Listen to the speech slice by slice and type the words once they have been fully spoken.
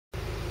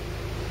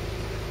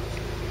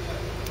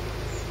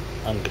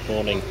and good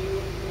morning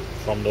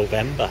from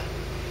November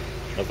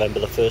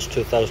the 1st,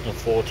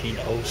 2014,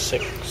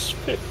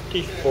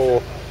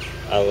 06:54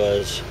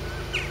 hours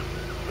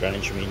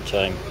Greenwich Mean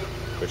Time,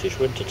 British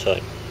Winter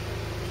Time.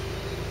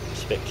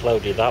 It's a bit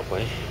cloudy that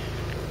way.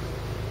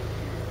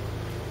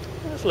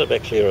 It's a little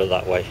bit clearer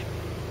that way.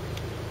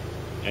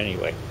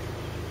 Anyway,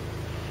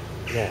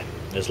 yeah,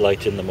 there's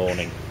light in the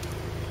morning,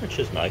 which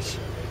is nice.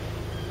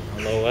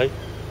 Although I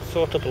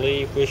sort of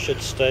believe we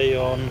should stay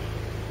on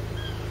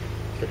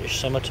British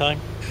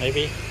summertime,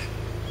 maybe.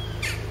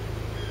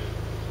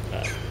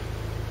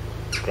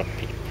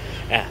 Grumpy.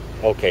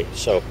 Okay,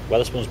 so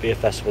Wetherspoon Beer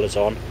Festival is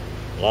on.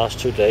 Last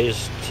 2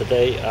 days,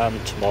 today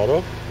and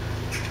tomorrow.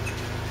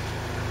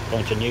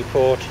 Going to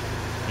Newport,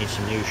 need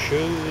some new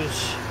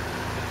shoes,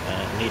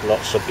 need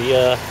lots of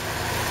beer,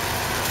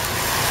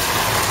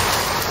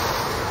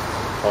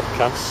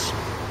 podcasts.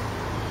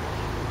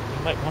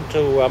 You might want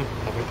to have a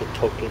look at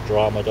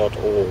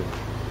totaldrama.org.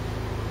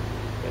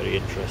 Very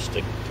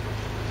interesting,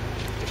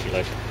 if you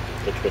like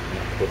the Twitter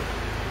network.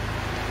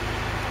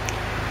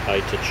 Hi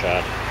to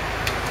Chad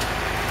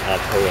at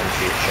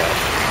OMG Chad.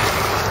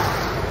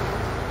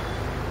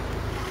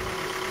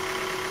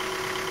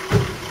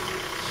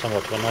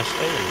 Somewhat of a nice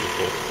day in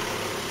Newport.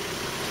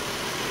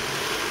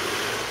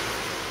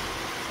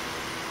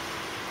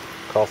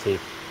 Coffee,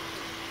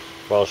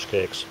 Welsh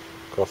cakes,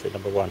 coffee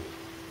number 1.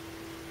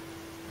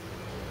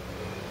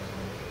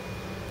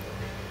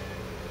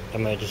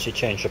 Emergency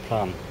change of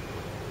plan.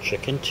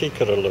 Chicken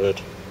tikka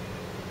alert.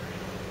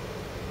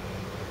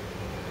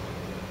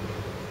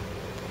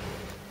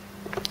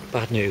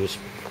 Bad news.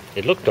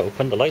 It looked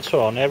open, the lights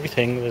are on,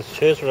 everything, the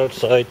chairs are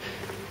outside,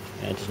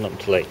 and it's not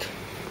too late.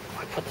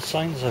 I put the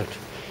signs out.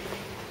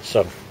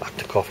 So, back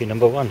to coffee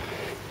number 1.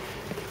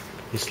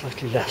 It's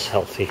slightly less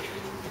healthy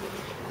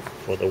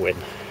for the win.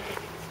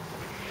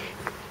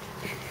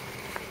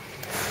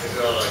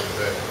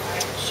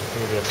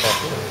 Superior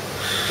coffee.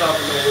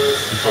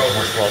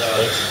 Indigenous Welsh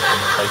base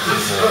and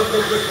fighting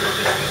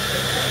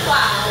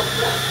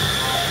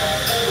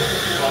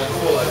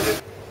more.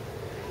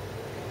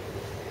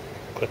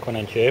 Quick one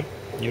in here.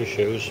 New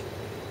shoes.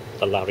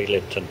 The Larry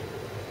Linton.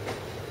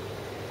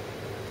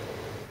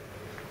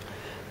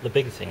 The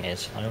big thing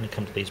is, I only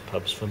come to these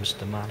pubs for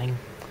Mr. Manning.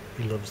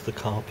 He loves the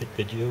carpet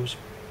videos.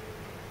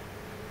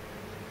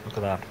 Look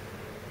at that.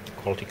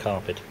 Quality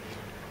carpet.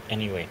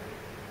 Anyway.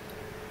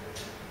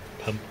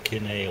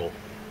 Pumpkin Ale.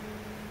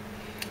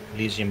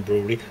 Elysium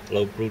Brewery.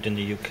 Low brewed in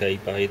the UK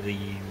by the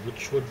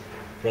Richwood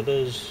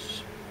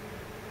Brothers.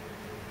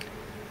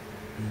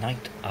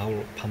 Night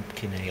Owl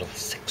Pumpkin Ale.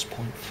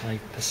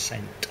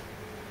 6.5%.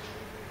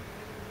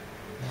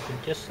 I can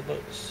just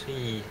about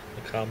see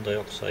the carbon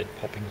dioxide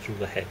popping through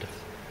the head.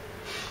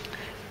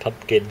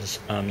 Pumpkins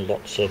and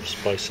lots of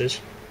spices.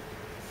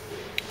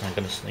 I'm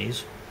gonna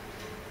sneeze.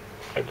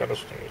 I've got to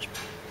sneeze.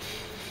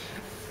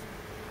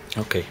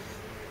 Okay.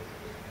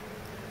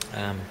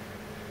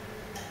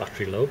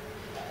 Battery low.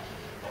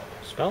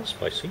 Smells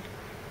spicy.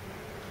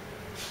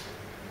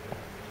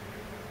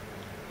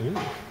 Ooh,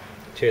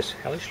 tastes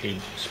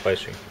hellishly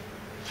spicy.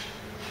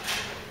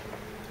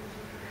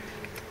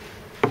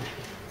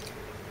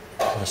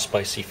 And a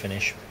spicy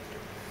finish.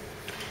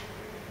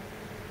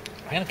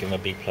 I'm gonna give him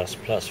a B++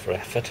 for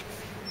effort.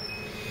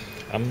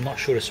 I'm not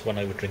sure it's one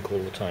I would drink all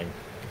the time.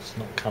 It's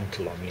not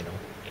Cantillon, you know.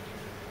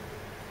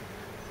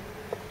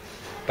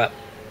 But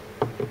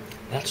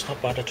that's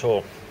not bad at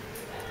all.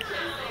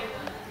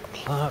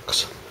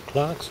 Clark's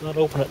not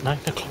open at 9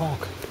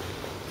 o'clock.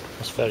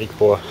 That's very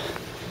poor.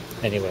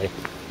 Anyway,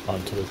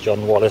 on to the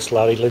John Wallace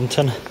Larry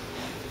Linton.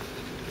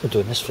 We're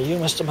doing this for you,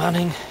 Mr.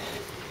 Manning.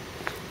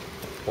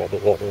 Wobble,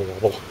 wobble,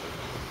 wobble.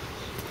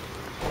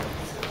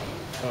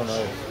 Oh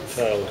no,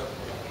 failed.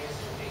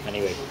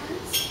 Anyway.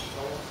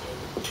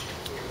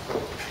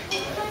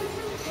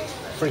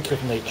 Freak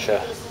of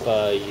Nature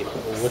by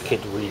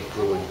Wicked Weed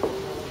Brewing.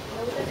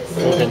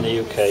 Brewed in the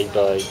UK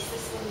by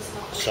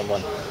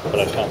someone, but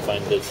I can't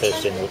find the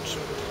tasting notes.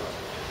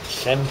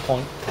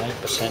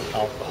 7.5%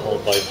 alcohol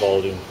by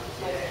volume.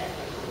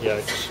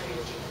 Yikes.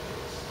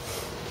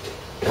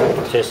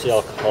 Taste the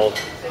alcohol.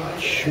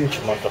 Huge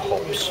amount of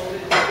hops.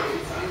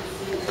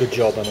 Good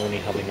job on only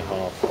having a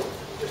half.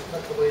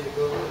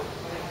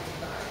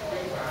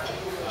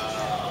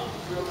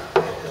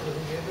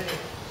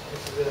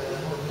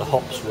 The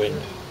hops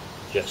win.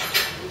 Just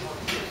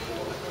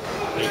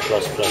B++.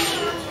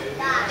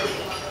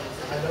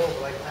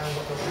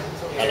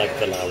 I like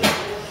the Larry.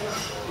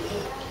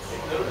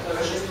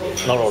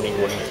 Not only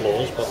wooden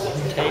floors, but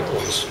wooden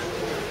tables.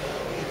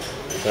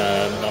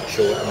 Not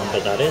sure what number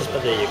that is,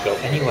 but there you go.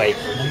 Anyway,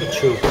 number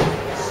 2.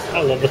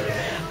 I love it. I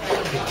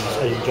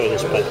enjoy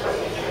this pub. I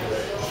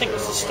think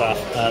it's the staff.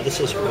 This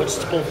is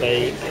Whitstable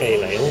Bay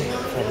Pale Ale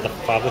from the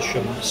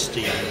Faversham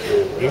Steam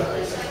Brewery.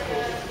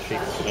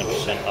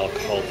 3.9%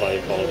 alcohol by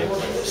volume.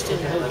 Still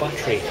no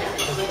battery.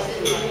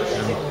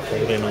 And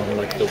holding on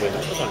like the wind.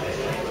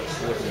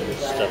 Wooden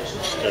stuff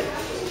and stuff.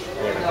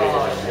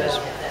 Whatever it is.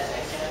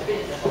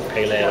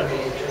 Pale ale.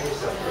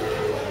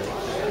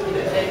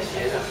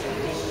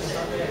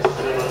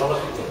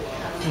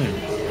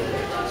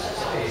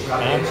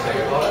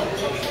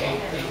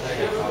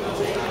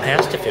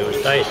 asked if it was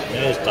diet.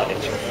 It is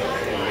diet.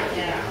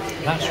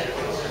 That's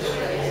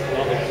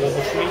rather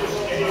water-free.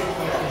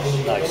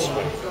 Nice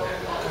one.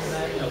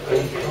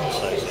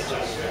 Size it.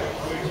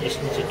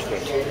 Listen to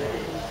it.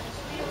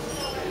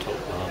 Top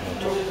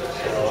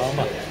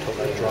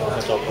drama,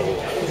 top all.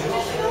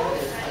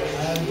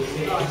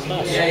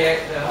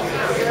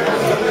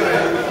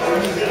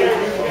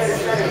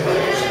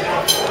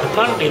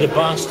 Apparently the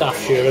bar staff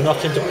here are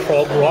not into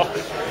prog rock.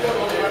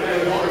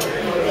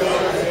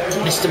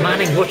 Mr.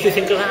 Manning, what do you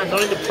think of that?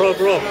 Not into prog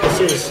rock. This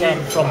is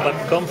from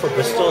Buncombe for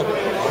Bristol,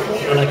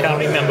 and I can't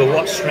remember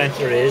what strength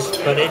there is,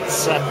 but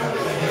it's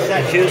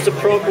here's the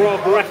prog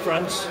rock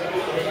reference,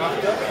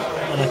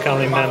 and I can't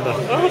remember.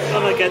 Oh,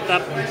 can I get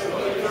that?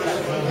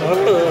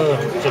 Oh,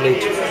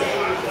 delete.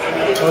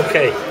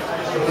 Okay,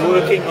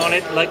 working on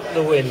it like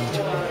the wind.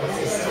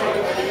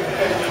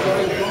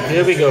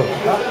 Here we go.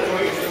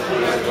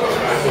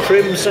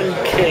 Crimson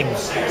King.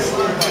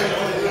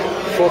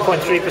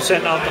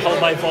 4.3% alcohol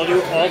by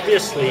volume.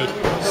 Obviously,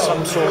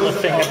 some sort of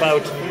thing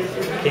about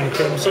King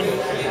Crimson.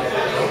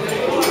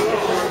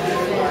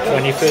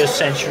 21st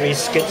century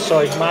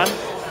schizoid man.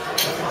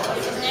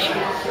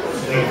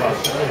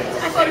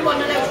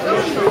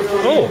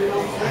 Oh.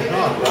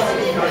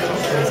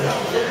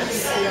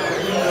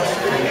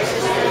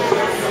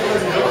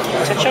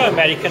 Such our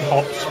American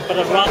hops, but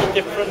a rather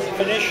different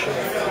finish.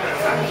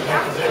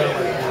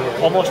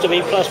 Almost a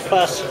B++.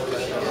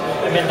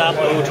 I'm in that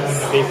mood.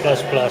 B++.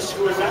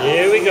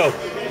 Here we go.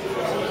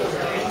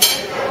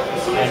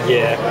 And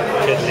yeah,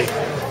 tiddly.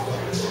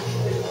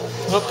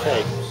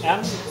 Okay. I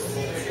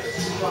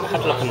had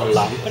a look on the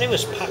lamp, but it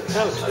was packed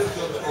out.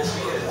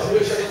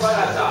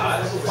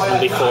 And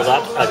before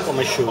that, I got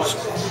my shoes,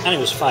 and it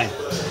was fine.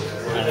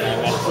 And I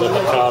went to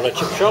the car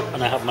chip shop,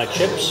 and I have my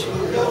chips.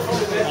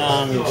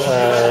 And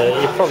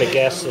you probably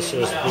guessed this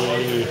is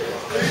the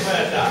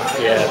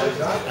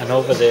and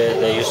over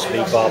there used to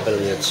be bar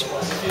billiards.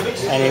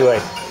 Anyway,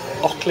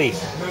 Ockley,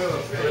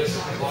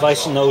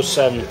 Weizen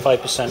 07,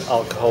 5%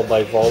 alcohol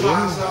by volume.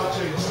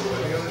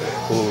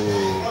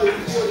 Ooh.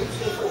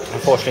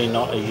 Unfortunately,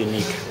 not a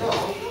unique.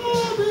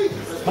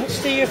 Might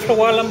stay here for a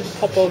while and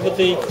pop over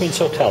the Queen's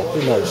Hotel.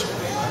 Who knows?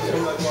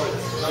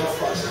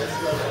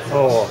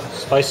 Oh,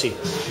 spicy.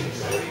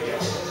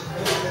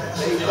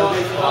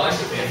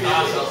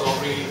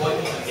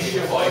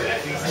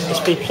 It's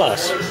B+. It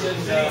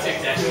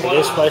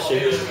is spicy.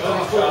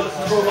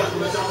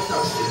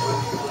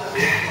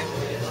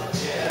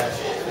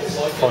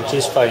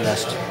 Ponty's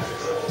finest.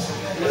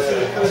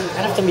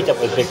 I'd have to meet up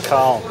with Big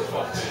Carl.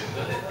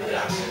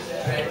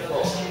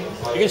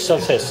 You can still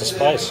taste the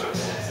spice.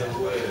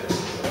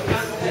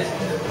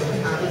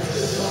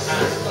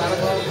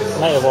 I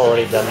may have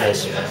already done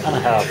this, and I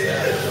have.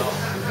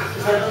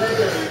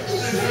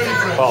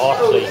 But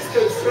Ockley,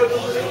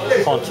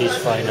 Ponty's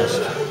finest.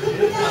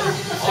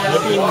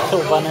 Maybe even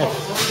Kilvannet.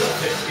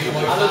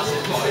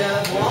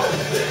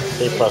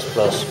 B++.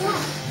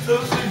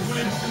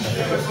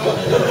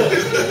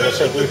 Did I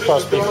say B+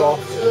 before?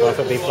 I'm going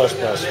for B++.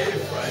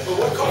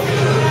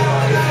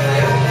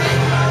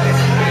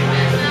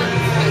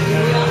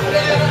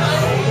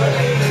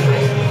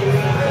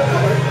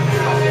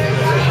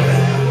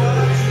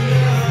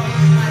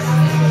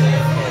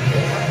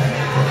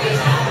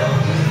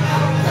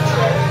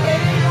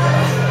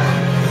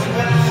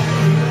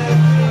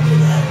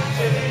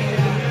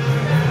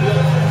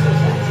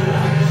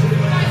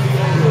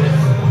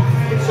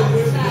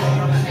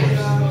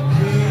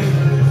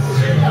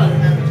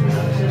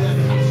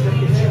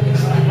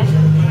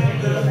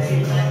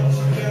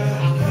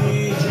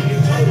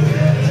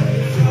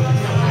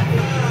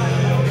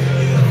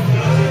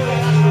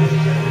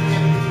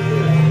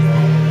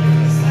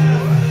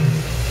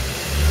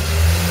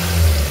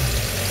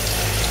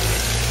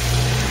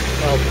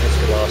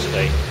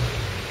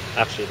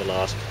 Actually the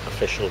last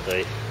official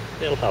day.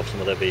 They'll have some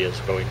of their beers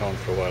going on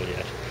for a while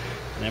yet,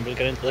 and then we'll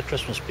get into the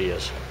Christmas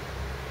beers.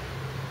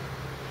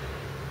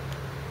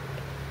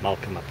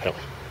 Malcolm uphill,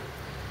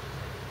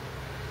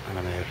 and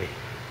I'm early.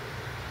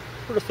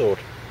 Who'd have thought?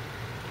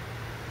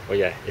 Oh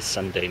yeah, it's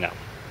Sunday now,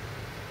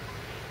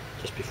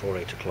 just before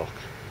 8 o'clock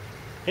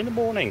in the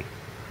morning.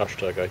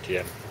 Hashtag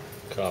ITM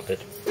carpet.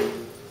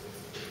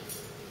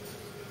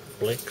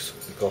 Blake's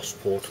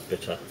Gosport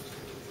Bitter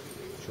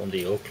from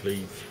the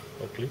Oakleaf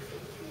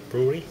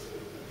Brewery,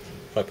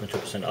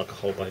 5.2%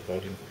 alcohol by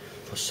volume.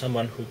 For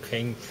someone who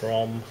came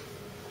from,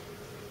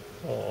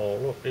 oh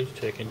look, he's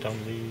taking down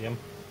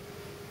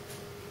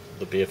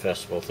the beer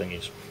festival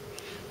thingies.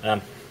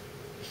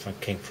 This one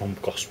came from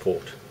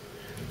Gosport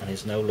and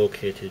is now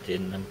located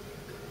in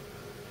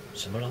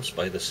somewhere else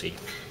by the sea.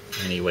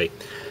 Anyway,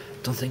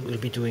 don't think we'll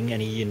be doing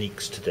any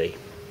uniques today.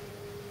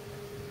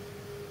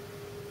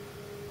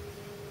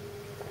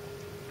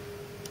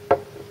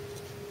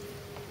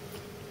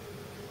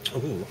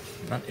 Ooh,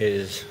 that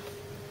is,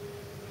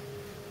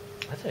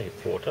 I'd say,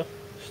 porter,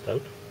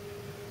 stout.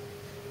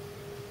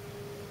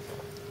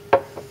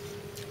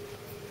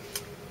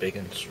 Big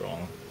and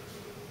strong,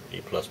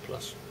 B++.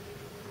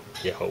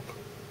 You hope.